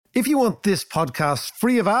If you want this podcast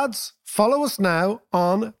free of ads, follow us now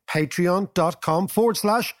on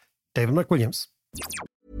patreon.com/David McWilliams.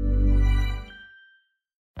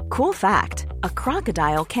 Cool fact, a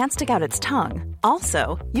crocodile can't stick out its tongue.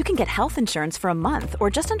 Also, you can get health insurance for a month or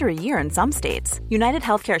just under a year in some states. United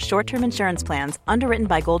Healthcare short-term insurance plans, underwritten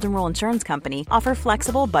by Golden Rule Insurance Company, offer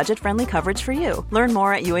flexible, budget-friendly coverage for you. Learn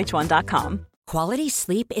more at uh1.com. Quality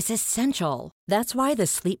sleep is essential. That's why the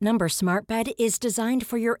Sleep Number Smart Bed is designed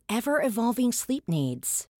for your ever-evolving sleep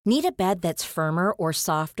needs. Need a bed that's firmer or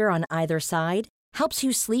softer on either side? Helps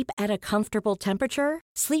you sleep at a comfortable temperature?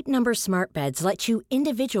 Sleep Number Smart Beds let you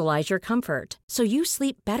individualize your comfort so you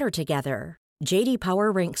sleep better together. J.D. Power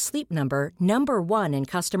ranks Sleep Number number 1 in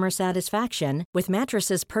customer satisfaction with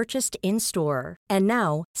mattresses purchased in-store. And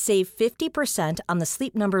now, save 50% on the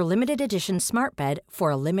Sleep Number Limited Edition Smart Bed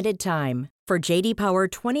for a limited time. For J.D. Power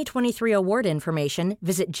 2023 award information,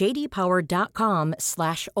 visit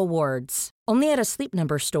jdpower.com/awards. Only at a Sleep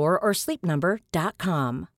Number store or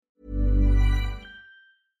sleepnumber.com.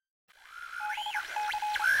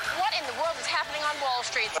 What in the world is happening on Wall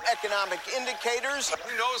Street? Economic indicators.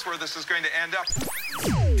 Who knows where this is going to end up?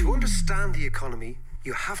 To understand the economy,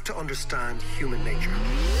 you have to understand human nature.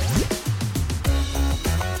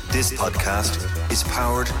 This podcast is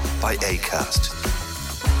powered by Acast.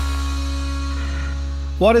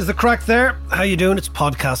 What is the crack there? How you doing? It's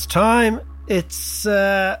podcast time. It's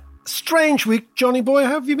a strange week, Johnny boy.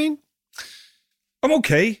 How have you been? I'm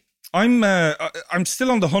okay. I'm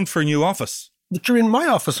still on the hunt for a new office. But you're in my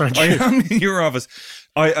office, aren't you? I am in your office.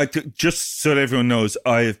 Just so that everyone knows,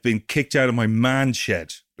 I have been kicked out of my man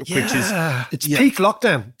shed, which is peak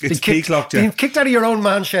lockdown. It's peak lockdown. Being kicked out of your own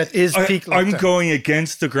man shed is peak lockdown. I'm going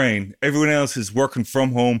against the grain. Everyone else is working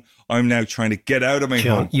from home. I'm now trying to get out of my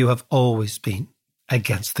home. You have always been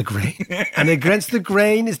against the grain. And against the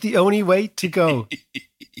grain is the only way to go.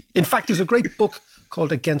 In fact, there's a great book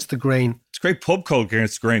called Against the Grain. It's a great pub called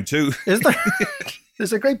Against the Grain too. Is there?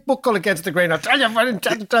 There's a great book called Against the Grain. I'll tell you, I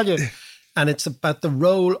didn't tell you. And it's about the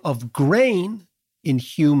role of grain in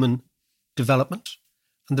human development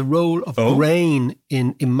and the role of grain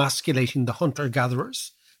in emasculating the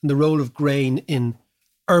hunter-gatherers and the role of grain in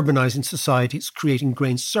urbanizing societies, creating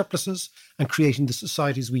grain surpluses and creating the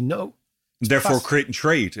societies we know. Therefore, creating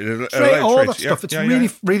trade. All that stuff. It's really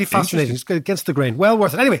fascinating. It's Against the Grain. Well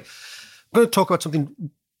worth it. Anyway, I'm going to talk about something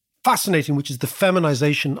fascinating, which is the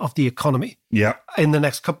feminization of the economy in the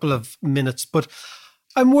next couple of minutes. But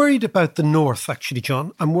I'm worried about the north, actually,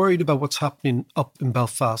 John. I'm worried about what's happening up in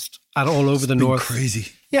Belfast and all over the north.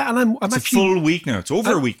 Crazy. Yeah, and I'm it's actually... a full week now. It's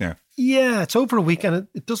over a week now. Yeah, it's over a week, and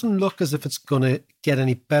it doesn't look as if it's going to get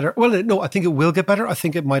any better. Well, no, I think it will get better. I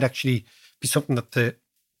think it might actually be something that the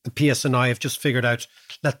PSNI have just figured out.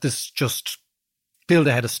 Let this just build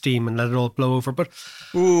a head of steam and let it all blow over. But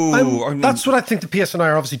that's what I think the PSNI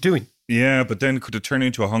are obviously doing. Yeah, but then could it turn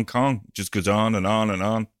into a Hong Kong? It just goes on and on and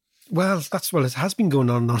on. Well, it has been going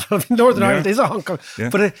on and on. Northern Ireland is a Hong Kong. Yeah.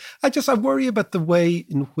 But I worry about the way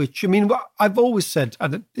in which, I mean, I've always said,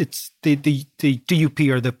 and it's the DUP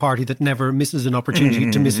are the party that never misses an opportunity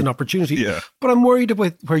to miss an opportunity. Yeah. But I'm worried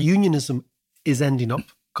about where unionism is ending up,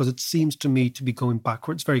 because it seems to me to be going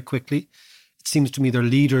backwards very quickly. It seems to me their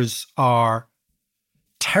leaders are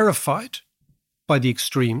terrified by the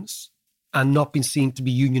extremes and not being seen to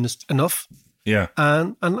be unionist enough. Yeah.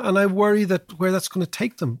 And I worry that where that's going to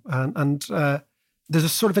take them. And there's a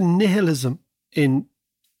sort of a nihilism in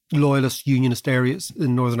loyalist unionist areas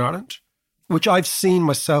in Northern Ireland, which I've seen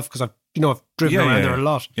myself because I've driven around there a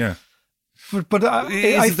lot. Yeah. But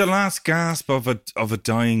is it the last gasp of a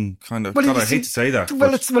dying kind of... God, I hate to say that.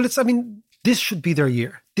 Well, it's. I mean, this should be their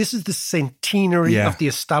year. This is the centenary of the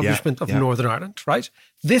establishment of Northern Ireland, right?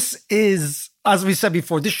 This is, as we said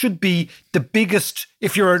before, this should be the biggest,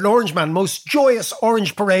 if you're an orange man, most joyous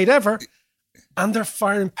orange parade ever. And they're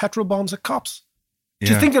firing petrol bombs at cops.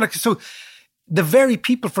 Do you think so the very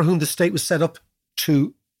people for whom the state was set up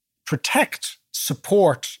to protect,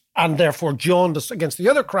 support, and therefore jaundice against the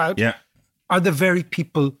other crowd are the very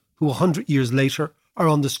people who 100 years later are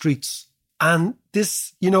on the streets. And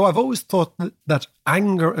this, I've always thought that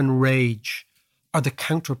anger and rage are the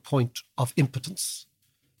counterpoint of impotence.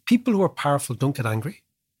 People who are powerful don't get angry.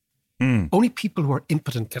 Only people who are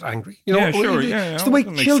impotent get angry. It's the way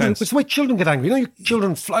children. It's the way children get angry. Your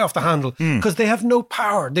children fly off the handle because they have no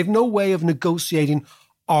power. They've no way of negotiating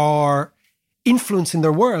or influencing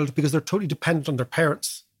their world because they're totally dependent on their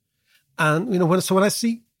parents. And when I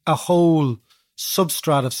see a whole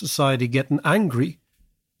substrate of society getting angry,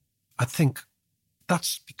 I think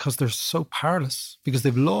that's because they're so powerless, because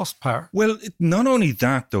they've lost power. Well, not only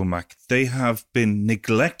that though, Mac, they have been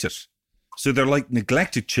neglected. So they're like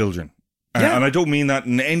neglected children. And I don't mean that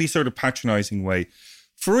in any sort of patronizing way.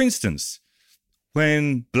 For instance,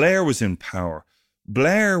 when Blair was in power,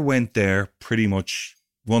 Blair went there pretty much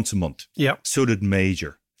once a month. Yeah. So did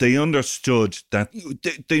Major. They understood that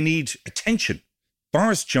they need attention.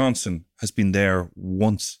 Boris Johnson has been there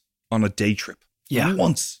once on a day trip. Yeah.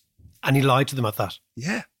 Once. And he lied to them at that.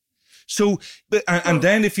 Yeah. So, and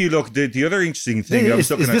then if you look, the other interesting thing... Is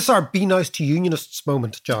this our be nice to unionists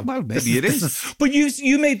moment, John? Well, maybe it is. But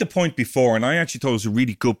you made the point before, and I actually thought it was a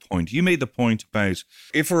really good point. You made the point about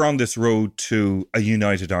if we're on this road to a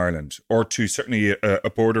united Ireland, or to certainly a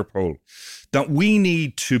border poll, that we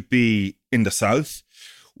need to be in the south.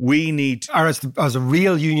 We need... Or as a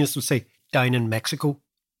real unionist would say, down in Mexico.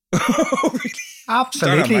 Oh, really?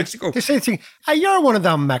 Absolutely. Down in Mexico. They say, hey, you're one of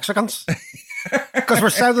them Mexicans. Because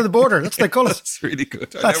we're south of the border. That's what they call us. That's really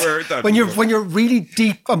good. I never heard that when before. you're really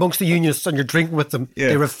deep amongst the unionists and you're drinking with them,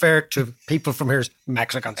 they refer to people from here as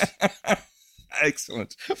Mexicans.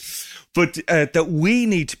 Excellent. But that we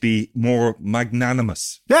need to be more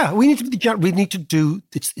magnanimous. Yeah, we need to do,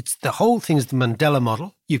 it's the whole thing is the Mandela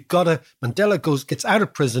model. Mandela gets out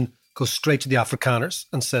of prison, goes straight to the Afrikaners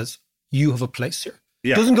and says, you have a place here.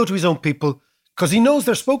 Yeah. Doesn't go to his own people because he knows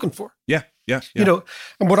they're spoken for. Yeah. You know,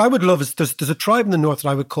 and what I would love is there's a tribe in the north that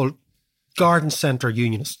I would call garden centre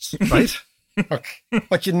unionists, right? Okay.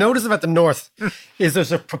 What you notice about the north is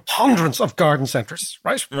there's a preponderance of garden centres,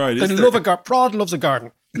 right? Right. They love a garden. Prod loves a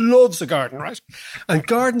garden, right? And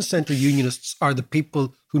garden centre unionists are the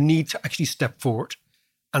people who need to actually step forward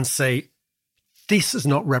and say, this is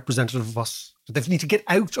not representative of us. They need to get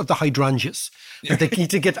out of the hydrangeas. Yeah. They need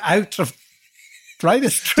to get out of... Right,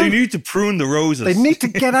 it's true. They need to prune the roses. They need to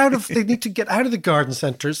get out of the garden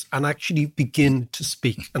centres and actually begin to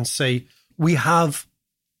speak and say, we have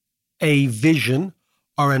a vision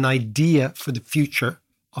or an idea for the future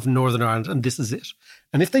of Northern Ireland, and this is it.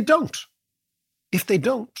 And if they don't,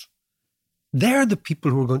 they're the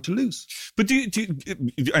people who are going to lose. But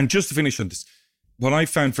and just to finish on this, what I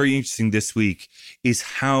found very interesting this week is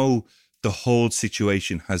how the whole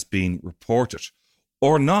situation has been reported,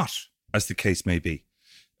 or not, as the case may be,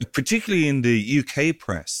 particularly in the UK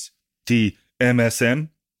press, the MSM.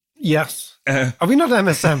 Yes. Are we not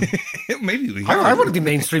MSM? Maybe we are. I want to be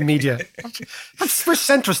mainstream media. We're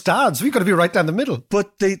centrist dads. We've got to be right down the middle.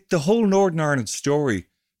 But the whole Northern Ireland story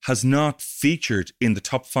has not featured in the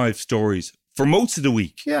top 5 stories for most of the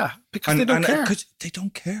week. Yeah, because they don't care. They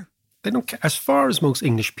don't care. They don't care. As far as most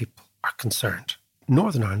English people are concerned,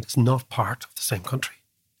 Northern Ireland is not part of the same country.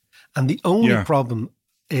 And the only problem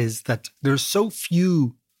is that there are so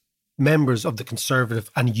few members of the Conservative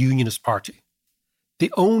and Unionist Party. The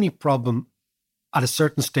only problem at a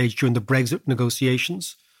certain stage during the Brexit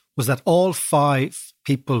negotiations was that all 5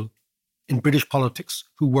 people in British politics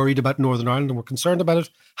who worried about Northern Ireland and were concerned about it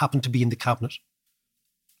happened to be in the cabinet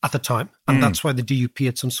at the time. And that's why the DUP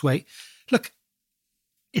had some sway. Look,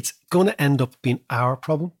 it's going to end up being our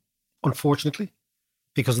problem, unfortunately,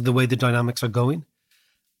 because of the way the dynamics are going.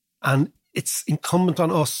 And it's incumbent on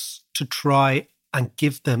us to try and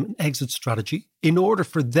give them an exit strategy in order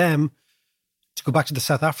for them, to go back to the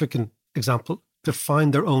South African example, to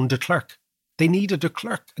find their own de Klerk. They need a de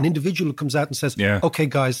Klerk, an individual who comes out and says, okay,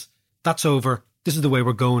 guys, that's over. This is the way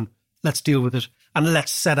we're going. Let's deal with it. And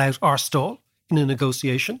let's set out our stall in a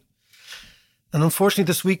negotiation. And unfortunately,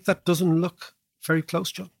 this week, that doesn't look very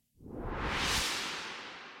close, John.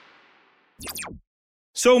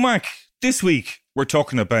 So, Mark, this week, we're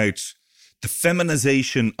talking about the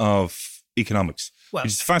feminization of economics, which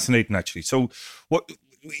is fascinating, actually. So, what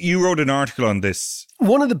you wrote an article on this.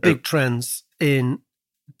 One of the big trends in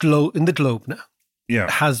the globe now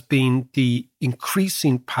has been the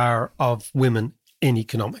increasing power of women in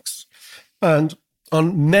economics. And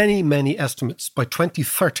on many, many estimates, by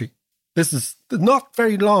 2030, this is not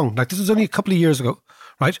very long, like this was only a couple of years ago,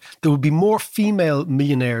 right? There will be more female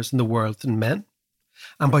millionaires in the world than men.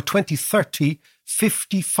 And by 2030,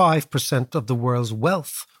 55% of the world's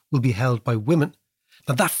wealth will be held by women.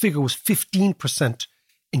 Now, that figure was 15%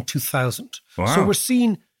 in 2000. Wow. So we're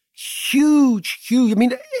seeing huge,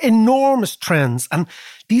 enormous trends. And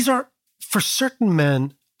these are, for certain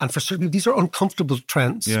men and for certain people, these are uncomfortable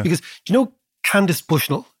trends. Yeah. Because, do you know Candice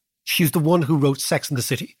Bushnell? She's the one who wrote Sex and the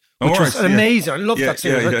City, which was amazing. I love that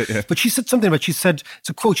series. Yeah. But she said something about, it's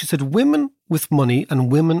a quote, she said, women with money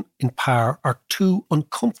and women in power are 2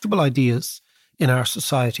 uncomfortable ideas in our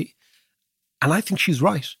society. And I think she's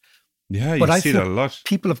right. Yeah, but you I see think that a lot.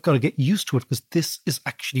 People have got to get used to it because this is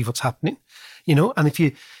actually what's happening. And if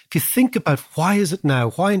you think about why is it now,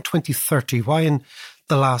 why in 2030, why in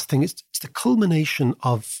the last thing, it's the culmination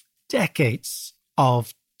of decades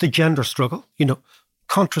of the gender struggle,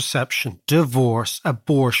 contraception, divorce,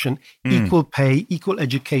 abortion, equal pay, equal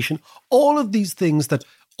education, all of these things that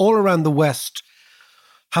all around the West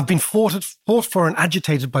have been fought for and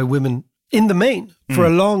agitated by women in the main for a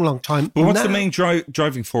long, long time. But what's the main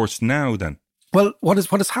driving force now then? Well, what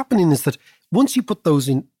is happening is that once you put those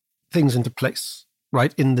things into place,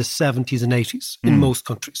 right, in the 70s and 80s in most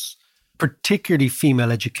countries, particularly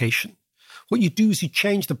female education, what you do is you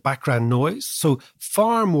change the background noise. So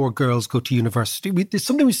far more girls go to university. There's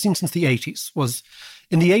something we've seen since the 80s was,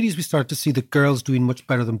 in the 80s, we started to see that girls doing much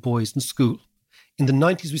better than boys in school. In the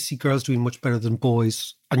 90s, we see girls doing much better than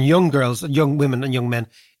boys and young girls, and young women and young men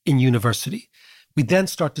in university. We then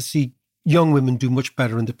start to see young women do much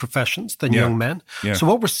better in the professions than young men. Yeah. So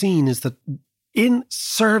what we're seeing is that in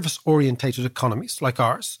service-orientated economies like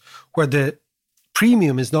ours, where the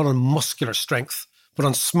premium is not on muscular strength, but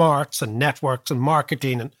on smarts and networks and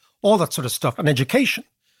marketing and all that sort of stuff and education,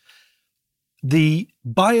 the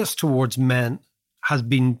bias towards men has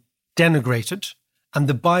been denigrated and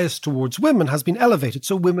the bias towards women has been elevated.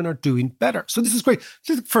 So women are doing better. So this is great.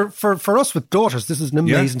 For us with daughters, this is an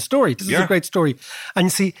amazing story. This is a great story. And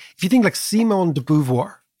you see, if you think like Simone de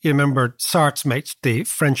Beauvoir, you remember Sartre's mate, the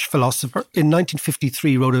French philosopher, in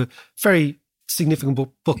 1953 wrote a very significant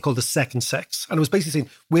book called The Second Sex. And it was basically saying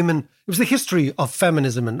women, it was the history of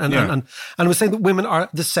feminism and it was saying that women are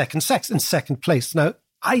the second sex, in second place. Now,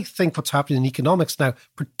 I think what's happening in economics now,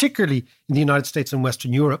 particularly in the United States and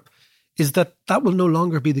Western Europe, is that will no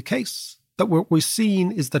longer be the case. That what we're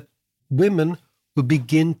seeing is that women will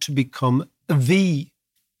begin to become the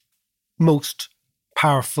most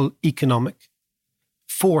powerful economic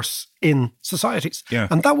force in societies. Yeah.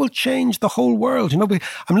 And that will change the whole world.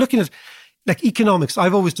 I'm looking at like economics.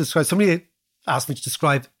 I've always described, somebody asked me to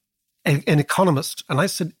describe an economist, and I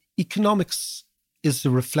said economics is a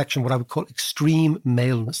reflection of what I would call extreme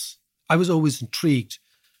maleness. I was always intrigued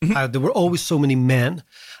how there were always so many men,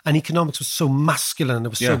 and economics was so masculine, it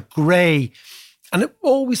was so grey. And it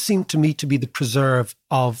always seemed to me to be the preserve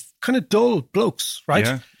of kind of dull blokes,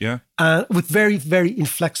 right? With very, very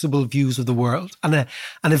inflexible views of the world and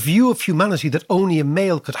a view of humanity that only a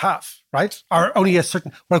male could have, right? Or only a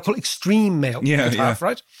certain, what I call extreme male could have,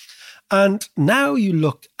 right? And now you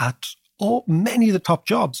look at many of the top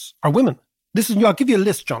jobs are women. I'll give you a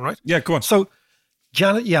list, John, right? Yeah, go on. So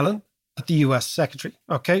Janet Yellen, at the US Secretary,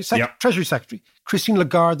 okay? Treasury Secretary. Christine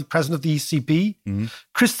Lagarde, the President of the ECB.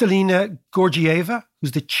 Kristalina Georgieva,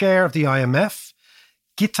 who's the Chair of the IMF.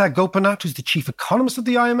 Gita Gopinath, who's the Chief Economist of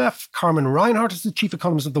the IMF. Carmen Reinhart is the Chief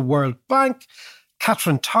Economist of the World Bank.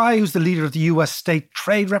 Catherine Tai, who's the leader of the US State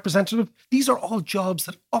Trade Representative. These are all jobs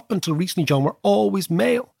that up until recently, John, were always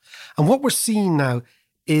male. And what we're seeing now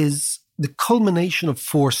is the culmination of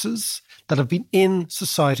forces that have been in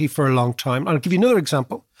society for a long time. I'll give you another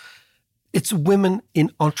example. It's women in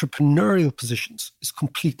entrepreneurial positions is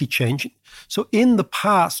completely changing. So in the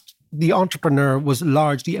past, the entrepreneur was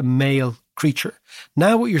largely a male creature.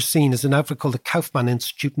 Now what you're seeing is an outfit called the Kaufman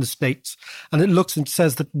Institute in the States. And it looks and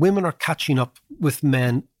says that women are catching up with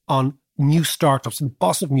men on new startups, the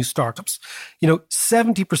boss of new startups.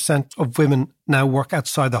 70% of women now work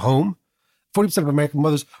outside the home. 40% of American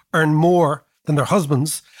mothers earn more than their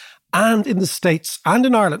husbands. And in the States and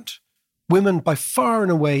in Ireland, women by far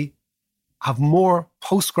and away have more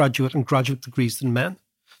postgraduate and graduate degrees than men.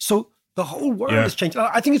 So the whole world has changed.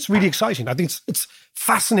 I think it's really exciting. I think it's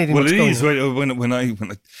fascinating. Well, it is. When I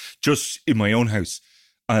just in my own house,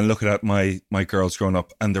 I look at my girls growing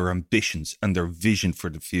up and their ambitions and their vision for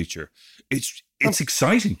the future. It's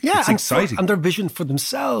exciting. Yeah, it's exciting. And their vision for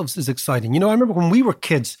themselves is exciting. I remember when we were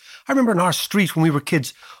kids, in our street when we were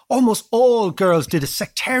kids, almost all girls did a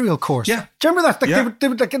secretarial course. Yeah. Do you remember that? They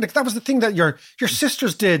would, that was the thing that your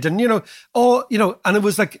sisters did. And, and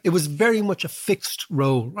it was very much a fixed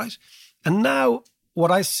role, right? And now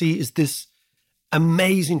what I see is this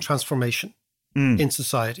amazing transformation in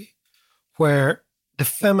society where the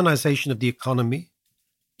feminization of the economy,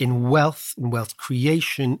 in wealth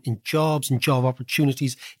creation, in jobs and job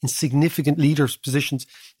opportunities, in significant leaders' positions.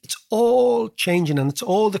 It's all changing, and it's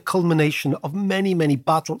all the culmination of many, many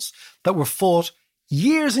battles that were fought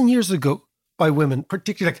years and years ago by women,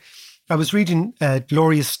 particularly. I was reading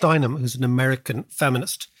Gloria Steinem, who's an American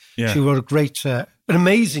feminist. Yeah. She wrote a great, an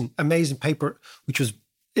amazing paper, which was,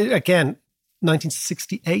 again,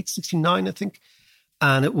 1968, 69, I think.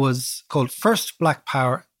 And it was called First Black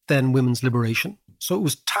Power, Then Women's Liberation. So it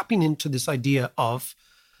was tapping into this idea of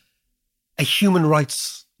a human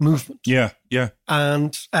rights movement. Yeah, yeah.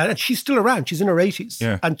 And she's still around. She's in her 80s.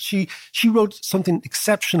 Yeah. And she wrote something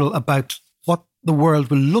exceptional about what the world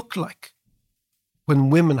will look like when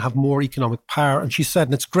women have more economic power. And she said,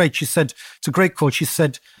 and it's great, she said, it's a great quote, she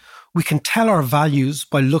said, we can tell our values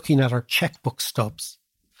by looking at our checkbook stubs.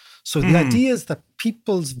 So the idea is that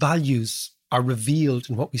people's values are revealed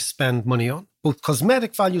in what we spend money on, both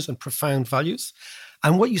cosmetic values and profound values.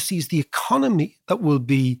 And what you see is the economy that will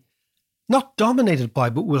be not dominated by,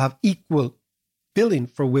 but will have equal billing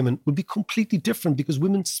for women will be completely different, because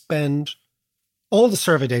women spend, all the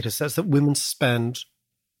survey data says that women spend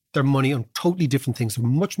their money on totally different things. They're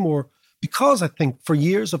much more, because I think for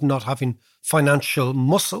years of not having financial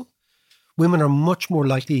muscle, women are much more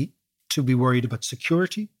likely to be worried about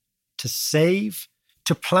security, to save,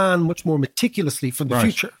 to plan much more meticulously for the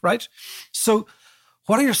future, right? So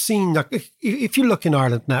what are you seeing, like, if you look in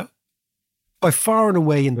Ireland now, by far and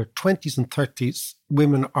away in their 20s and 30s,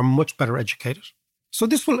 women are much better educated. So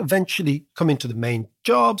this will eventually come into the main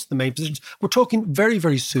jobs, the main positions. We're talking very,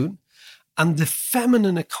 very soon. And the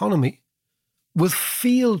feminine economy will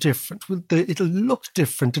feel different. It'll look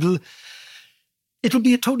different. It'll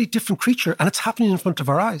be a totally different creature. And it's happening in front of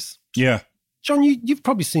our eyes. Yeah. John, you've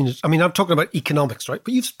probably seen it. I mean, I'm talking about economics, right?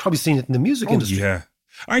 But you've probably seen it in the music industry. Yeah.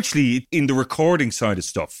 Actually, in the recording side of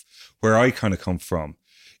stuff, where I kind of come from,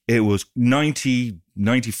 it was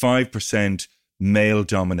 95% male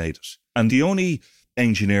dominated. And the only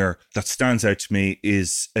engineer that stands out to me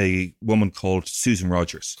is a woman called Susan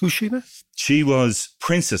Rogers. Who's she now? She was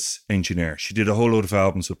Prince's engineer. She did a whole load of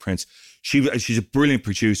albums with Prince. She's a brilliant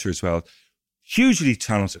producer as well. Hugely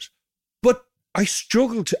talented. But I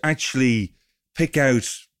struggle to actually pick out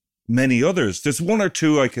many others. There's one or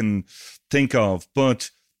two I can think of, but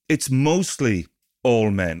it's mostly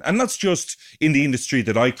all men. And that's just in the industry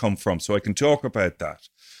that I come from, so I can talk about that.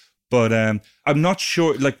 But I'm not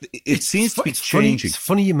sure, like, it seems to be changing. It's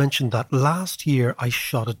funny you mentioned that. Last year, I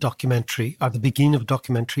shot a documentary, at the beginning of a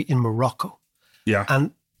documentary in Morocco. Yeah.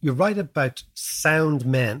 And you're right about sound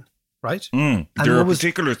men, right? They're a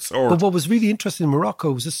particular sort. But what was really interesting in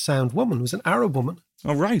Morocco was a sound woman. It was an Arab woman.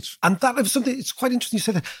 Oh, right. And that was something, it's quite interesting you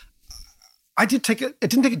said that. I didn't take a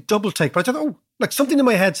double take, but I thought, like something in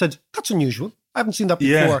my head said, that's unusual. I haven't seen that before.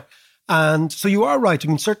 Yeah. And so you are right. I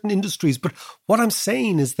mean, certain industries, but what I'm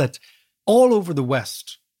saying is that all over the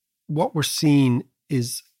West, what we're seeing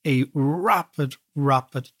is a rapid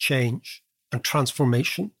change and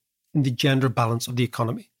transformation in the gender balance of the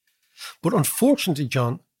economy. But unfortunately,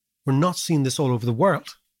 John, we're not seeing this all over the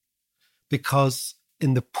world, because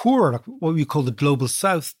in the poorer, what we call the global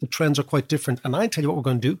South, the trends are quite different. And I tell you what we're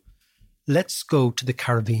going to do. Let's go to the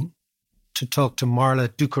Caribbean to talk to Marla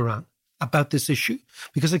Ducaran about this issue.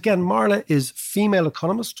 Because again, Marla is female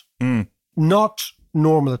economist, not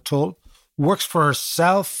normal at all, works for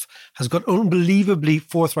herself, has got unbelievably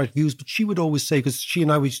forthright views, but she would always say, because she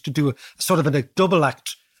and I used to do a sort of a double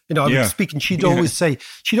act, you know, I was speaking, she'd always say,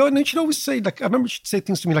 she'd always say, like, I remember she'd say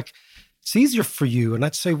things to me like, it's easier for you. And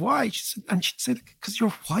I'd say, why? And she'd say, because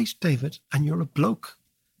you're white, David, and you're a bloke.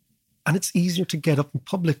 And it's easier to get up in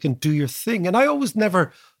public and do your thing. And I always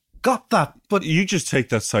never got that. But you just take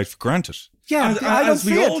that side for granted. Yeah, I don't as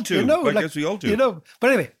we all do. You know, as we all do. You know.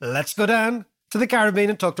 But anyway, let's go down to the Caribbean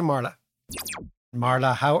and talk to Marla.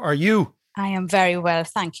 Marla, how are you? I am very well.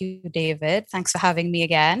 Thank you, David. Thanks for having me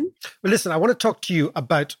again. Well, listen, I want to talk to you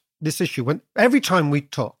about this issue. When every time we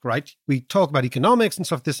talk, right, we talk about economics and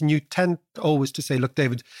stuff, this, and you tend always to say, look,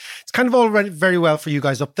 David, it's kind of already very well for you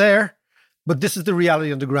guys up there, but this is the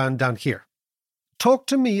reality on the ground down here. Talk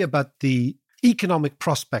to me about the economic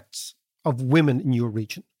prospects of women in your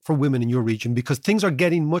region, for women in your region, because things are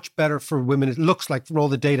getting much better for women, it looks like, from all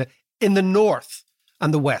the data in the north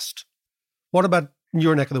and the west. What about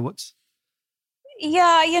your neck of the woods?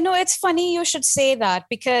 Yeah, it's funny you should say that,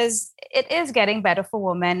 because it is getting better for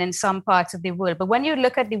women in some parts of the world. But when you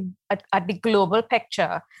look at the global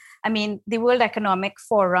picture, I mean, the World Economic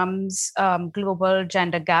Forum's Global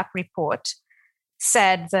Gender Gap Report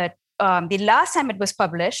said that the last time it was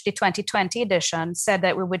published, the 2020 edition, said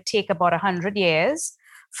that it would take about 100 years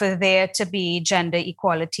for there to be gender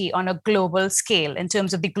equality on a global scale in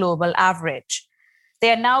terms of the global average.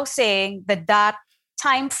 They are now saying that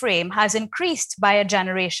time frame has increased by a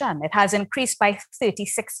generation. It has increased by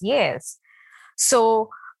 36 years. So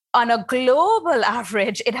on a global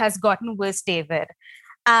average, it has gotten worse, David.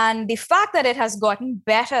 And the fact that it has gotten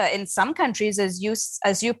better in some countries, as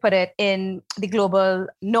you put it, in the global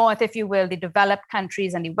north, if you will, the developed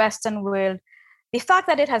countries and the Western world, the fact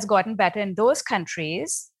that it has gotten better in those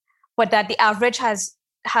countries, but that the average has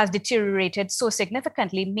deteriorated so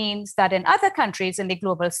significantly, means that in other countries in the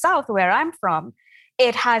global south, where I'm from,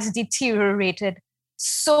 it has deteriorated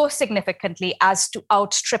so significantly as to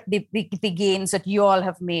outstrip the gains that you all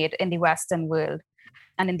have made in the Western world.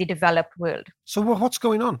 and in the developed world. So what's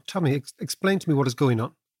going on? Tell me, explain to me what is going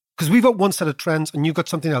on. Because we've got one set of trends and you've got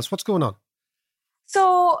something else. What's going on?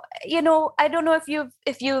 So, I don't know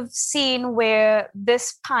if you've seen where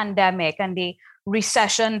this pandemic and the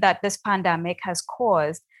recession that this pandemic has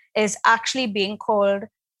caused is actually being called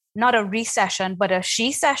not a recession, but a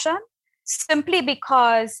she-session, simply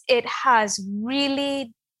because it has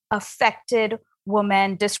really affected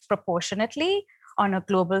women disproportionately on a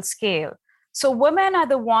global scale. So women are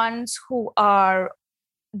the ones who are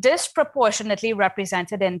disproportionately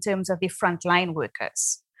represented in terms of the frontline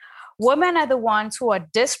workers. Women are the ones who are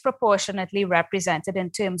disproportionately represented in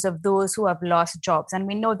terms of those who have lost jobs. And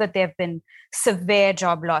we know that there have been severe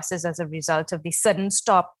job losses as a result of the sudden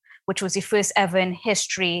stop, which was the first ever in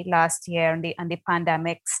history last year, and the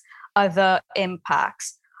pandemic's other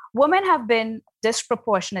impacts. Women have been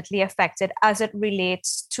disproportionately affected as it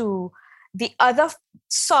relates to the other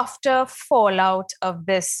softer fallout of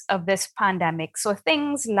this pandemic. So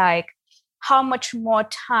things like how much more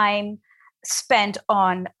time spent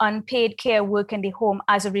on unpaid care work in the home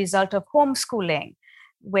as a result of homeschooling,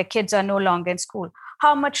 where kids are no longer in school.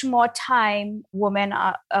 How much more time women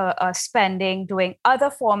are spending doing other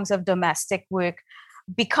forms of domestic work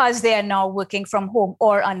because they are now working from home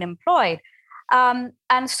or unemployed. And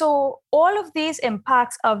so all of these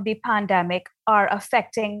impacts of the pandemic are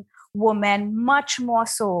affecting women much more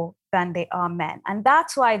so than they are men. And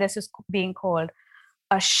that's why this is being called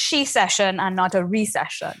a she-session and not a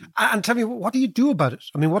recession. And tell me, what do you do about it?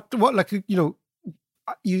 I mean, what like,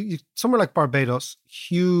 you somewhere like Barbados,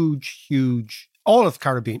 huge, all of the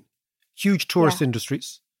Caribbean, huge tourist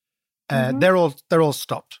industries. They're all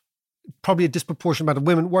stopped. Probably a disproportionate amount of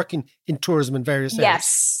women working in tourism in various areas.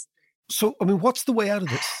 Yes. So, I mean, what's the way out of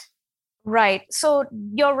this? Right. So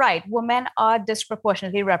you're right. Women are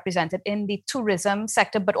disproportionately represented in the tourism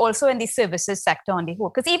sector, but also in the services sector on the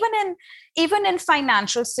whole. Because even in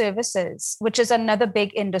financial services, which is another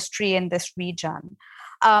big industry in this region,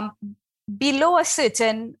 below a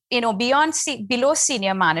certain, below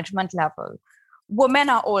senior management level, women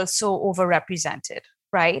are also overrepresented,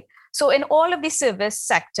 right? So in all of the service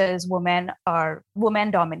sectors, women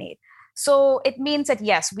dominate. So it means that,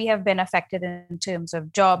 yes, we have been affected in terms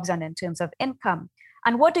of jobs and in terms of income.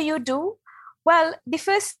 And what do you do? Well, the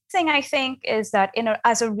first thing I think is that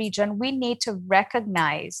as a region, we need to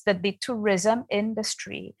recognize that the tourism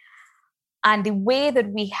industry and the way that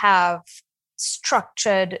we have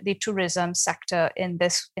structured the tourism sector in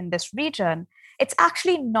this region, it's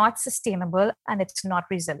actually not sustainable and it's not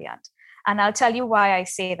resilient. And I'll tell you why I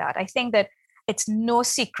say that. I think that it's no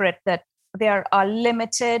secret that there are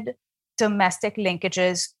limited domestic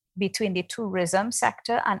linkages between the tourism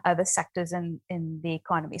sector and other sectors in the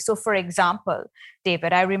economy. So, for example,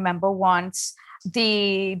 David, I remember once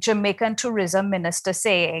the Jamaican tourism minister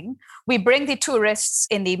saying, we bring the tourists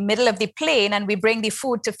in the middle of the plane and we bring the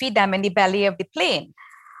food to feed them in the belly of the plane,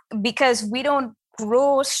 because we don't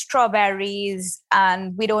grow strawberries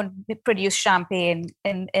and we don't produce champagne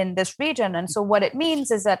in this region. And so what it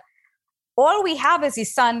means is that all we have is the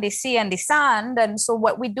sun, the sea, and the sand. And so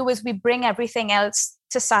what we do is we bring everything else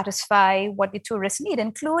to satisfy what the tourists need,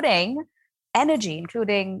 including energy,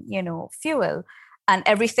 including, fuel and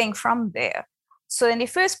everything from there. So in the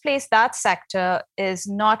first place, that sector is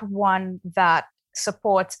not one that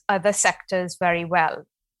supports other sectors very well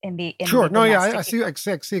in the Sure. No, yeah, I see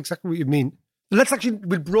exactly what you mean.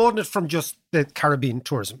 We'll broaden it from just the Caribbean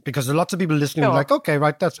tourism, because there are lots of people listening who are like, okay,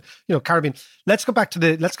 right, that's, Caribbean. Let's go back to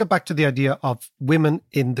the idea of women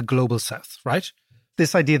in the global South, right?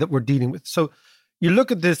 This idea that we're dealing with. So you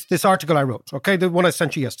look at this article I wrote, okay, the one I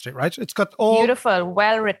sent you yesterday, right? It's got all beautiful,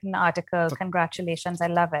 well-written article. Congratulations. I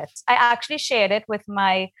love it. I actually shared it with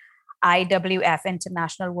my IWF,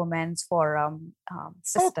 International Women's Forum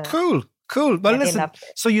sister. Oh, cool. Well, listen,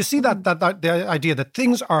 so you see that the idea that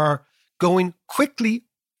things are going quickly,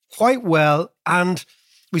 quite well, and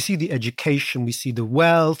we see the education, we see the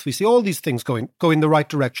wealth, we see all these things going in the right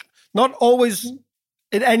direction. Not always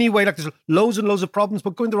in any way, like there's loads and loads of problems,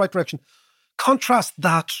 but going in the right direction. Contrast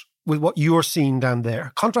that with what you're seeing down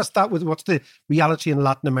there. Contrast that with what's the reality in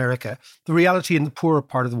Latin America, the reality in the poorer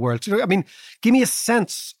part of the world. I mean, give me a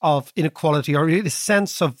sense of inequality, or a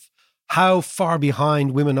sense of how far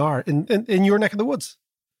behind women are in your neck of the woods.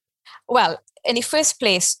 Well, in the first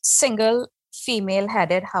place, single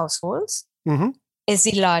female-headed households is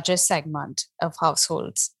the largest segment of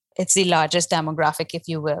households It's the largest demographic, if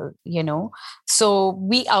you will, So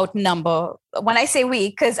we outnumber, when I say we,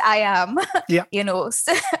 because I am,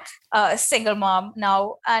 a single mom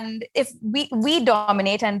now. And if we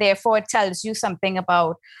dominate, and therefore it tells you something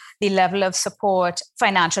about the level of support,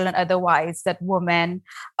 financial and otherwise, that women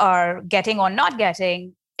are getting or not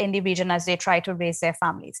getting in the region as they try to raise their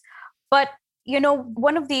families. But,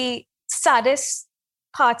 one of the saddest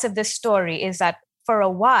parts of this story is that for a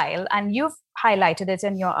while, and you've highlighted it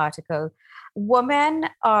in your article, women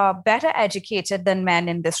are better educated than men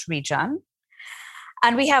in this region,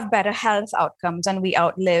 and we have better health outcomes, and we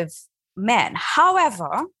outlive men.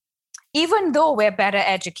 However, even though we're better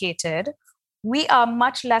educated, we are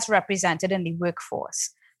much less represented in the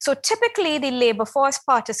workforce. So typically, the labor force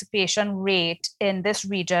participation rate in this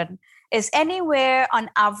region is anywhere on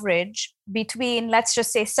average between, let's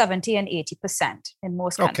just say, 70 and 80% in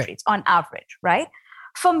most countries, on average, right?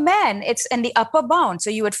 For men, it's in the upper bound. So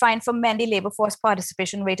you would find for men, the labor force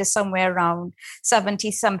participation rate is somewhere around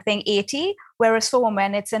 70 something, 80, whereas for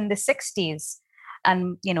women, it's in the 60s,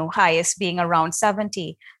 and highest being around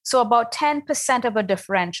 70. So about 10% of a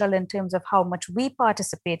differential in terms of how much we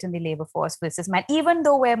participate in the labor force versus men, even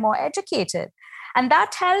though we're more educated. And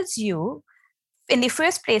that tells you, in the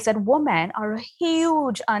first place, that women are a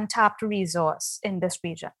huge untapped resource in this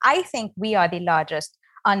region. I think we are the largest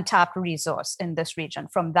untapped resource in this region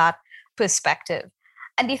from that perspective.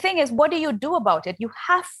 And the thing is, what do you do about it? You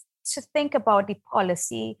have to think about the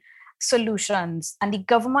policy solutions, and the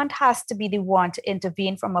government has to be the one to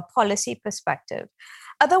intervene from a policy perspective.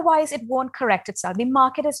 Otherwise, it won't correct itself. The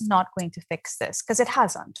market is not going to fix this because it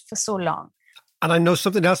hasn't for so long. And I know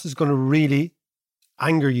something else is going to really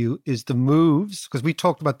anger you is the moves, because we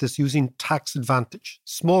talked about this, using tax advantage.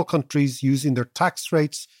 Small countries using their tax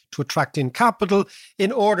rates to attract in capital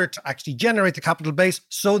in order to actually generate the capital base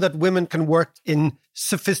so that women can work in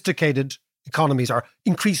sophisticated economies, or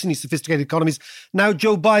increasingly sophisticated economies. Now,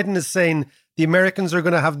 Joe Biden is saying the Americans are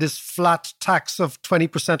going to have this flat tax of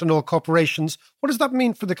 20% on all corporations. What does that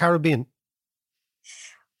mean for the Caribbean?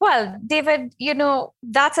 Well, David,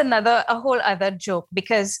 that's a whole other joke,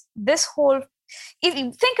 because if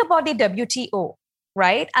you think about the WTO,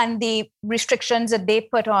 right, and the restrictions that they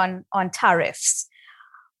put on tariffs,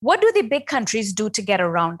 what do the big countries do to get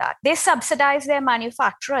around that? They subsidize their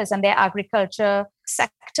manufacturers and their agriculture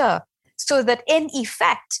sector, so that in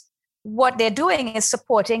effect, what they're doing is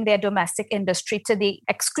supporting their domestic industry to the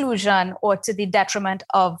exclusion or to the detriment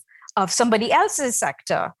of somebody else's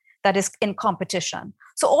sector that is in competition.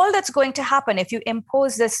 So all that's going to happen if you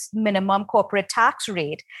impose this minimum corporate tax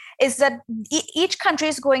rate is that each country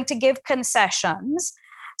is going to give concessions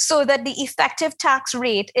so that the effective tax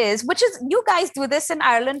rate is, which is, you guys do this in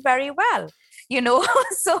Ireland very well.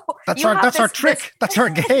 So that's our trick. That's our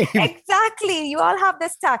game. Exactly. You all have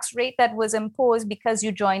this tax rate that was imposed because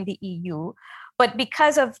you joined the EU, but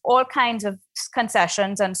because of all kinds of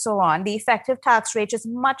concessions and so on, the effective tax rate is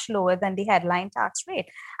much lower than the headline tax rate.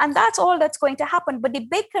 And that's all that's going to happen. But the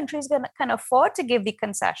big countries can afford to give the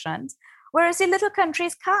concessions, whereas the little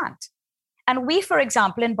countries can't. And we, for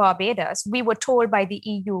example, in Barbados, we were told by the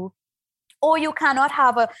EU, or you cannot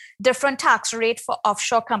have a different tax rate for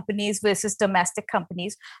offshore companies versus domestic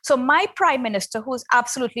companies. So my prime minister, who's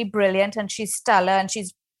absolutely brilliant, and she's stellar, and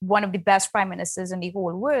she's one of the best prime ministers in the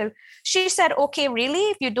whole world, she said, okay, really,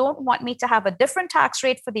 if you don't want me to have a different tax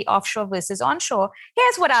rate for the offshore versus onshore,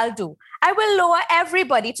 here's what I'll do. I will lower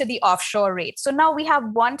everybody to the offshore rate. So now we have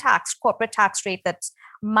one corporate tax rate that's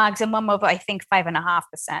maximum of, I think,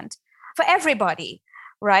 5.5% for everybody,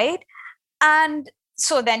 right? And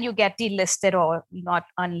so then you get delisted or not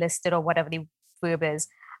unlisted or whatever the verb is.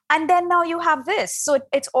 And then now you have this. So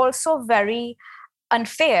it's also very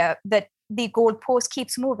unfair that the goalpost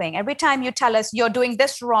keeps moving. Every time you tell us you're doing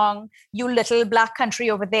this wrong, you little black country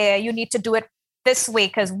over there, you need to do it this way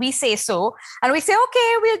because we say so. And we say,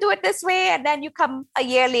 okay, we'll do it this way. And then you come a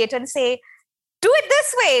year later and say, do it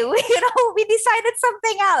this way. We decided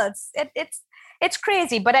something else. It's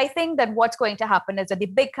crazy. But I think that what's going to happen is that the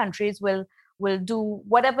big countries will do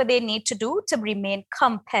whatever they need to do to remain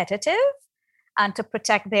competitive and to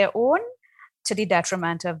protect their own, to the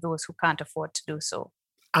detriment of those who can't afford to do so.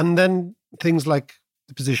 And then things like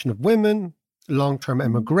the position of women, long-term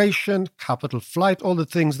immigration, capital flight, all the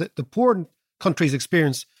things that the poor countries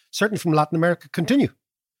experience, certainly from Latin America, continue.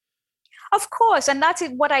 Of course. And that's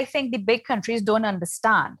what I think the big countries don't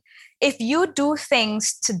understand. If you do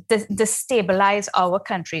things to destabilize our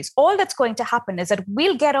countries, all that's going to happen is that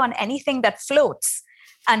we'll get on anything that floats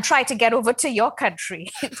and try to get over to your country,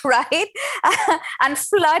 right? And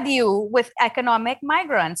flood you with economic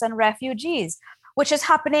migrants and refugees. which is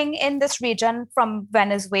happening in this region from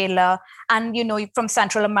Venezuela and, from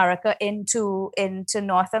Central America into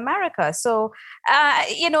North America. So,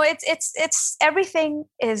 it's everything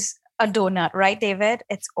is a donut, right, David?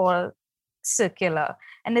 It's all circular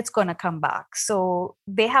and it's going to come back. So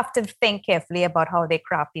they have to think carefully about how they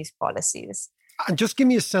craft these policies. And just give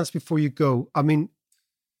me a sense before you go. I mean,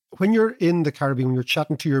 when you're in the Caribbean, when you're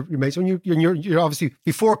chatting to your mates, when you're obviously,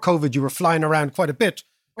 before COVID, you were flying around quite a bit.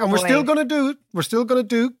 And we're still going to do it. We're still going to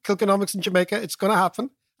do Kilkenomics in Jamaica. It's going to happen,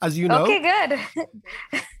 as you know. Okay, good.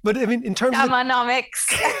 But I mean, in terms of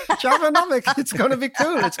Javanomics, it's going to be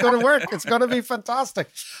cool. It's going to work. It's going to be fantastic.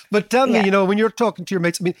 But tell me, when you're talking to your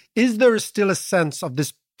mates, I mean, is there still a sense of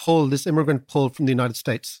this pull, this immigrant pull from the United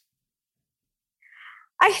States?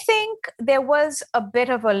 I think there was a bit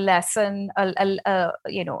of a lesson,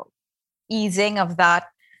 easing of that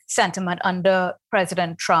sentiment under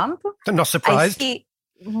President Trump. I'm not surprised.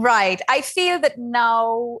 Right. I feel that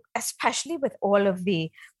now, especially with all of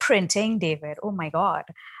the printing, David, oh my God,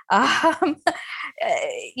 I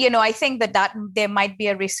think that there might be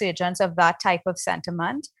a resurgence of that type of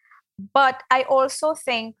sentiment. But I also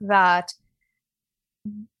think that,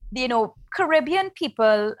 Caribbean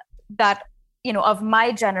people that, of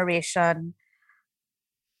my generation,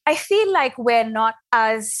 I feel like we're not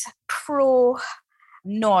as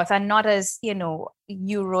pro-North and not as,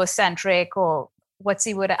 Eurocentric or what's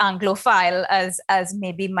the word, Anglophile as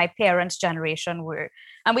maybe my parents' generation were.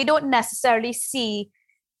 And we don't necessarily see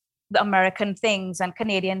the American things and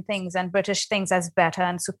Canadian things and British things as better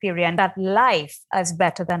and superior, and that life as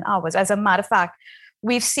better than ours. As a matter of fact,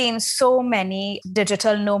 we've seen so many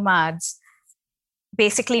digital nomads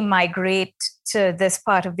basically migrate to this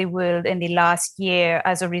part of the world in the last year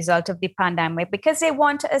as a result of the pandemic, because they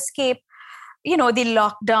want to escape the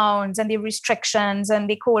lockdowns and the restrictions and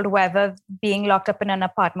the cold weather, being locked up in an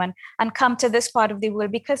apartment, and come to this part of the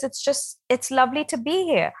world because it's lovely to be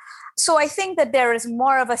here. So I think that there is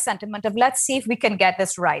more of a sentiment of, let's see if we can get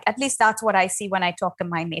this right. At least that's what I see when I talk to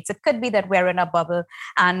my mates. It could be that we're in a bubble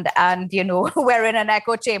and we're in an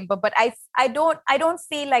echo chamber, but I don't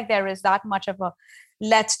feel like there is that much of a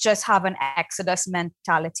let's just have an exodus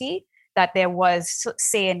mentality that there was,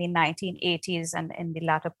 say, in the 1980s and in the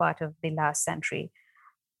latter part of the last century.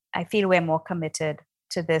 I feel we're more committed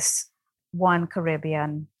to this one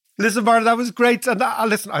Caribbean. Listen, Marla, that was great. And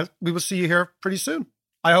we will see you here pretty soon,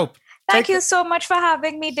 I hope. Thank you so much for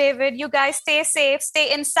having me, David. You guys stay safe,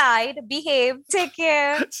 stay inside, behave, take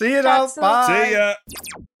care. See you now. Bye. See ya.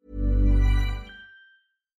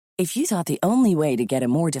 If you thought the only way to get a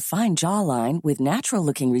more defined jawline with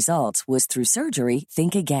natural-looking results was through surgery,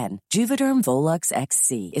 think again. Juvederm Volux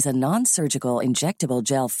XC is a non-surgical injectable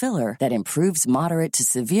gel filler that improves moderate to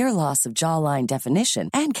severe loss of jawline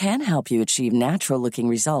definition and can help you achieve natural-looking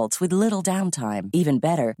results with little downtime. Even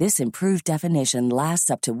better, this improved definition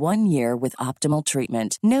lasts up to 1 year with optimal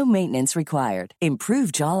treatment. No maintenance required.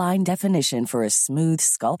 Improve jawline definition for a smooth,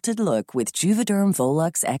 sculpted look with Juvederm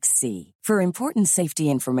Volux XC. For important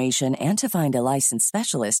safety information and to find a licensed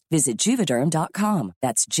specialist, visit Juvederm.com.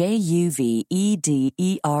 That's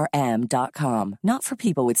JUVEDERM.com. Not for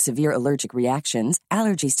people with severe allergic reactions,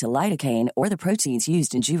 allergies to lidocaine, or the proteins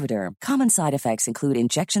used in Juvederm. Common side effects include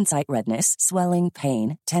injection site redness, swelling,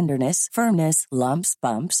 pain, tenderness, firmness, lumps,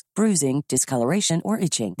 bumps, bruising, discoloration, or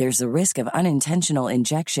itching. There's a risk of unintentional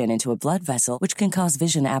injection into a blood vessel, which can cause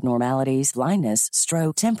vision abnormalities, blindness,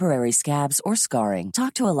 stroke, temporary scabs, or scarring.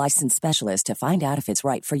 Talk to a licensed specialist to find out if it's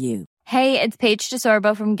right for you. Hey, it's Paige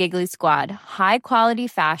DeSorbo from Giggly Squad. High quality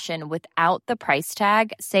fashion without the price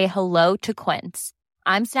tag. Say hello to Quince.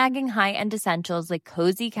 I'm snagging high-end essentials like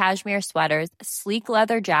cozy cashmere sweaters, sleek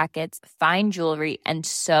leather jackets, fine jewelry, and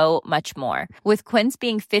so much more. With Quince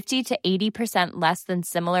being 50 to 80% less than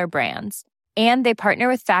similar brands. And they partner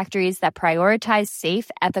with factories that prioritize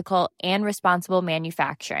safe, ethical, and responsible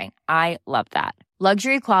manufacturing. I love that.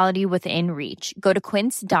 Luxury quality within reach. Go to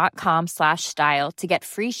quince.com/style to get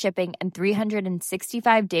free shipping and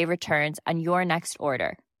 365-day returns on your next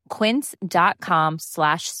order.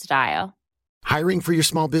 Quince.com/style. Hiring for your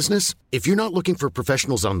small business? If you're not looking for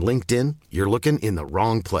professionals on LinkedIn, you're looking in the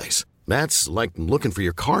wrong place. That's like looking for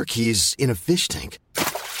your car keys in a fish tank.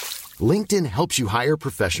 LinkedIn helps you hire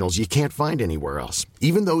professionals you can't find anywhere else,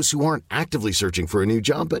 even those who aren't actively searching for a new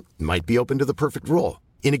job but might be open to the perfect role.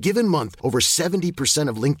 In a given month, over 70%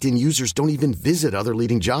 of LinkedIn users don't even visit other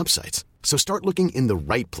leading job sites. So start looking in the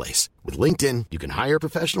right place. With LinkedIn, you can hire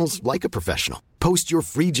professionals like a professional. Post your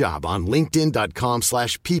free job on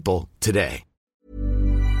linkedin.com/people today.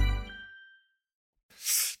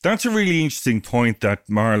 That's a really interesting point that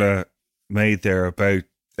Marla made there about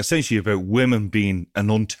essentially about women being an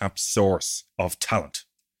untapped source of talent.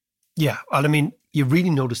 Yeah. And I mean, you really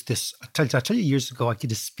notice this. I tell you years ago, I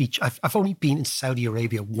did a speech. I've only been in Saudi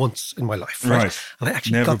Arabia once in my life. Right. And I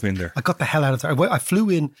actually never been there. I got the hell out of there. I flew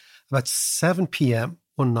in about 7 p.m.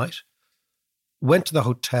 one night, went to the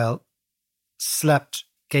hotel, slept,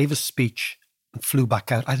 gave a speech, and flew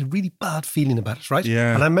back out. I had a really bad feeling about it, right?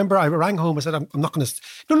 Yeah. And I remember I rang home. I said, I'm not going to...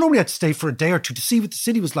 normally I'd stay for a day or two to see what the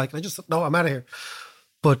city was like. And I just thought, no, I'm out of here.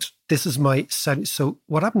 But this is my... So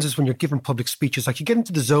what happens is when you're giving public speeches, like you get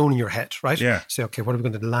into the zone in your head, right? Yeah. Say, okay, what are we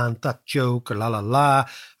going to land that joke or la, la, la?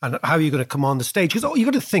 And how are you going to come on the stage? Because, you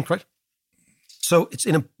got to think, right? So it's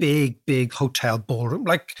in a big, big hotel ballroom,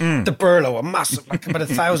 like the Burlow, a massive, like about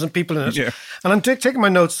 1,000 people in it. Yeah. And I'm taking my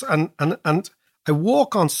notes and I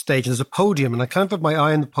walk on stage and there's a podium and I kind of put my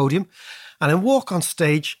eye on the podium and I walk on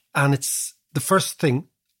stage and it's the first thing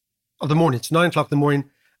of the morning. It's 9 o'clock in the morning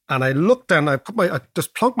and I look down, I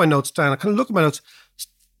just plunk my notes down. I kind of look at my notes,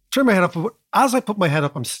 turn my head up. As I put my head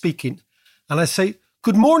up, I'm speaking and I say,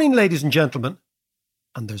 "Good morning, ladies and gentlemen."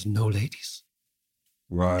 And there's no ladies.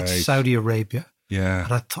 Right. It's Saudi Arabia. Yeah.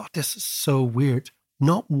 And I thought, this is so weird.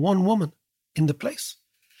 Not one woman in the place.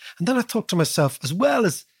 And then I thought to myself, as well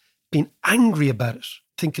as being angry about it,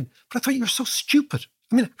 thinking, but I thought, you're so stupid.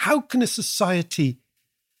 I mean, how can a society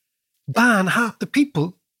ban half the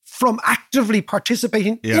people from actively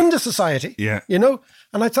participating in the society? Yeah. You know?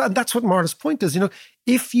 And I thought, and that's what Marta's point is,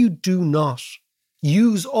 if you do not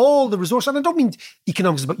use all the resources, and I don't mean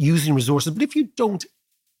economics is about using resources, but if you don't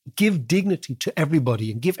give dignity to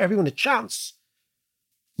everybody and give everyone a chance,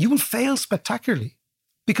 you will fail spectacularly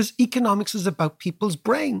because economics is about people's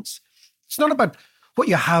brains. It's not about what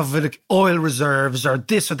you have with like oil reserves or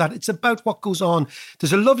this or that. It's about what goes on.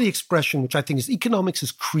 There's a lovely expression, which I think is economics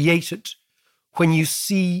is created when you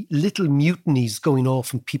see little mutinies going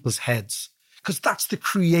off in people's heads, because that's the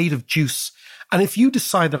creative juice. And if you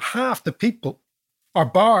decide that half the people are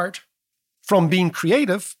barred from being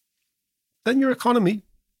creative, then your economy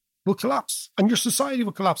will collapse and your society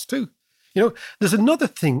will collapse too. There's another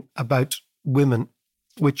thing about women,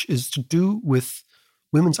 which is to do with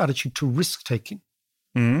women's attitude to risk-taking.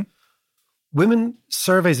 Mm-hmm. Women,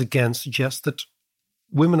 surveys again suggest that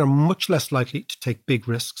women are much less likely to take big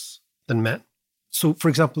risks than men. So, for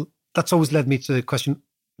example, that's always led me to the question,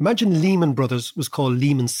 imagine Lehman Brothers was called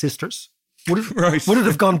Lehman Sisters. Would it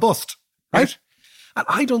have gone bust? Right? And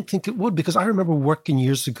I don't think it would, because I remember working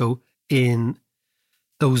years ago in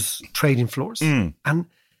those trading floors. And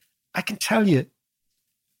I can tell you,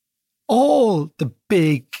 all the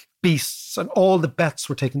big beasts and all the bets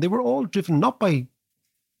were taken, they were all driven not by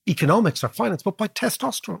economics or finance, but by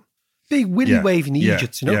testosterone. Big willy-waving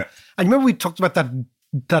Egypts, Yeah. And remember we talked about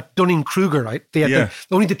that Dunning-Kruger, right?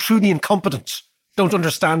 Only the truly incompetent don't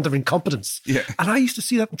understand their incompetence. Yeah. And I used to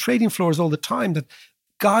see that in trading floors all the time, that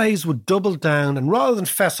guys would double down and rather than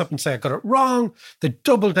fess up and say, I got it wrong, they'd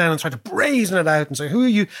double down and try to brazen it out and say, who are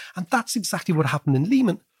you? And that's exactly what happened in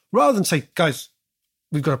Lehman. Rather than say, guys,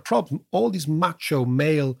 we've got a problem. All these macho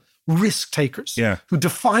male risk takers who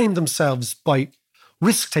define themselves by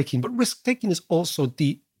risk taking, but risk taking is also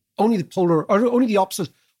only the opposite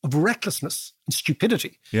of recklessness and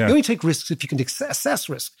stupidity. Yeah. You only take risks if you can assess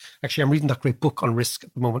risk. Actually, I'm reading that great book on risk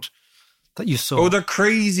at the moment that you saw. Oh, the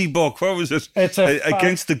crazy book. What was it? It's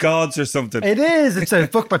Against the Gods or something. It is. It's a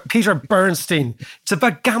book by Peter Bernstein. It's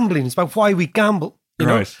about gambling. It's about why we gamble.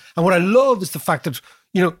 Right. And what I love is the fact that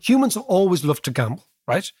humans have always loved to gamble,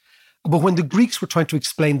 right? But when the Greeks were trying to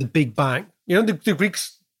explain the Big Bang, the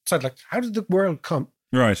Greeks said, like, how did the world come?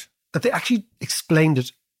 Right. That they actually explained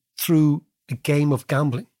it through a game of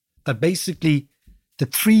gambling. That basically the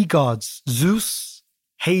three gods, Zeus,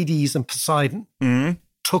 Hades, and Poseidon,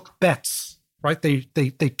 took bets, right? They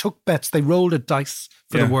took bets. They rolled a dice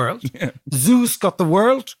for the world. Yeah. Zeus got the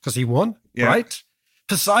world because he won, Yeah. right?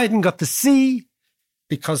 Poseidon got the sea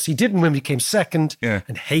because he didn't win, became second. Yeah.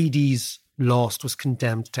 And Hades lost, was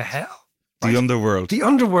condemned to hell. Right? The underworld. The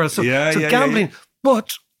underworld. So gambling.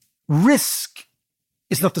 But risk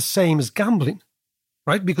is not the same as gambling,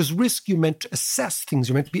 right? Because risk, you're meant to assess things.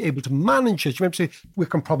 You're meant to be able to manage it. You're meant to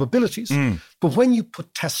work on probabilities. But when you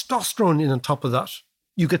put testosterone in on top of that,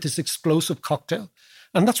 you get this explosive cocktail.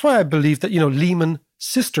 And that's why I believe that, Lehman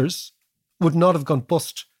Sisters would not have gone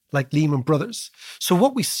bust like Lehman Brothers. So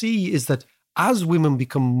what we see is that as women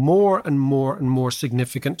become more and more and more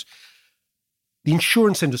significant, the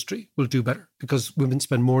insurance industry will do better because women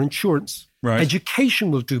spend more on insurance. Right.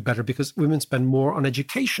 Education will do better because women spend more on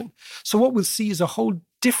education. So what we'll see is a whole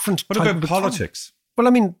different What type about of politics? Well, I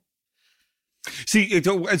mean... See,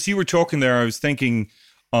 as you were talking there, I was thinking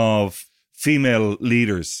of female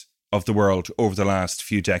leaders of the world over the last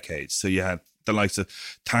few decades. So you had the likes of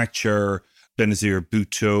Thatcher, Benazir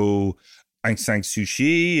Bhutto, Aung San Suu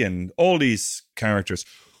Kyi, and all these characters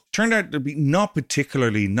turned out to be not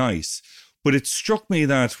particularly nice. But it struck me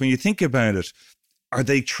that when you think about it, are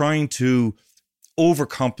they trying to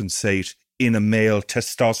overcompensate in a male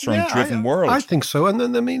testosterone-driven world? I think so. And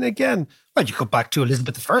then, I mean, again, well, you go back to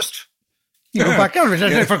Elizabeth I. You go back,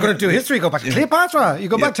 if we're going to do history, you go back to Cleopatra. You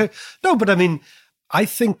go back to... No, but I mean, I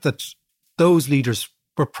think that those leaders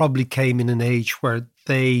probably came in an age where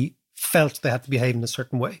they felt they had to behave in a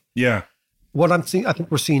certain way. Yeah. What I'm seeing, I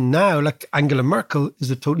think we're seeing now, like Angela Merkel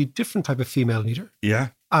is a totally different type of female leader. Yeah.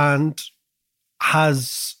 And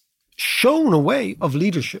has shown a way of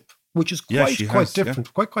leadership, which is quite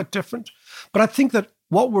different, quite different. But I think that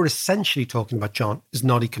what we're essentially talking about, John, is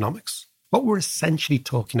not economics. What we're essentially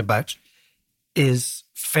talking about is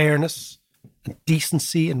fairness and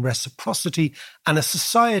decency and reciprocity and a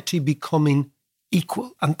society becoming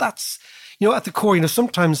equal. And that's, at the core,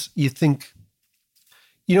 sometimes you think,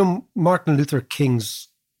 Martin Luther King's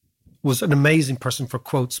was an amazing person for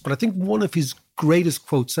quotes, but I think one of his greatest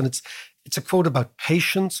quotes, and it's a quote about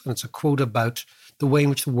patience, and it's a quote about the way in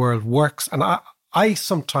which the world works. And I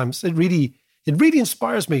sometimes, it really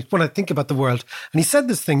inspires me when I think about the world. And he said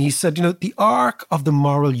this thing, he said, the arc of the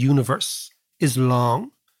moral universe is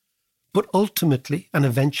long, but ultimately and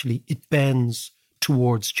eventually it bends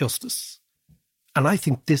towards justice. And I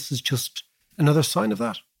think this is just another sign of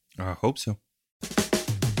that. I hope so.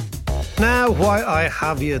 Now, why I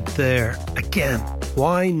have you there again,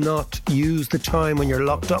 why not use the time when you're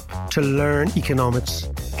locked up to learn economics?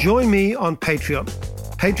 Join me on Patreon.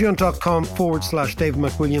 Patreon.com/David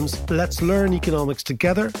McWilliams. Let's learn economics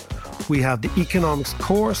together. We have the economics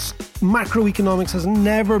course. Macroeconomics has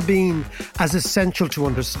never been as essential to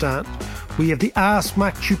understand. We have the Ask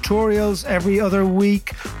Mac tutorials every other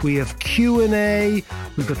week. We have Q&A.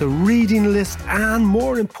 We've got the reading list. And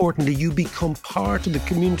more importantly, you become part of the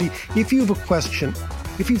community. If you have a question,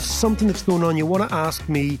 if you have something that's going on you want to ask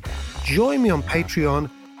me, join me on Patreon.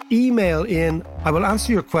 Email in. I will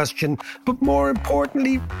answer your question. But more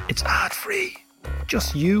importantly, it's ad-free.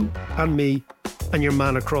 Just you and me and your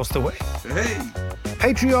man across the way. Hey!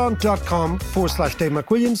 Patreon.com/Dave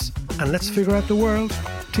McWilliams, and let's figure out the world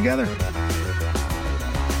together.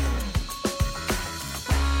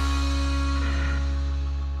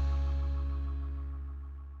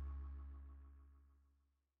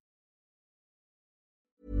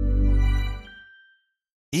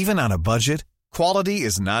 Even on a budget, quality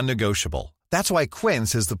is non-negotiable. That's why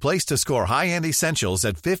Quince is the place to score high-end essentials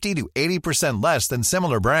at 50 to 80% less than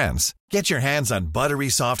similar brands. Get your hands on buttery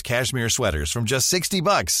soft cashmere sweaters from just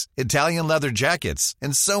 $60, Italian leather jackets,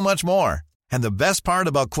 and so much more. And the best part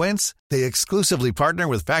about Quince, they exclusively partner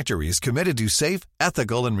with factories committed to safe,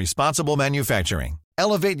 ethical, and responsible manufacturing.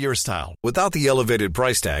 Elevate your style without the elevated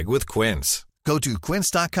price tag with Quince. Go to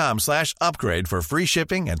quince.com/upgrade for free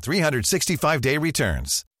shipping and 365-day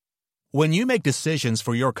returns. When you make decisions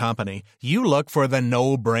for your company, you look for the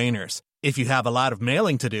no-brainers. If you have a lot of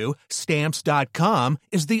mailing to do, Stamps.com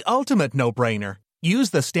is the ultimate no-brainer. Use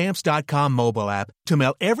the Stamps.com mobile app to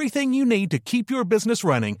mail everything you need to keep your business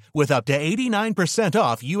running with up to 89%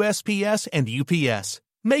 off USPS and UPS.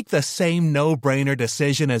 Make the same no-brainer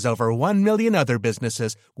decision as over 1 million other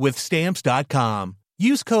businesses with Stamps.com.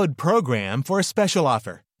 Use code PROGRAM for a special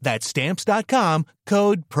offer. That's Stamps.com,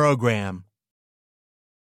 code PROGRAM.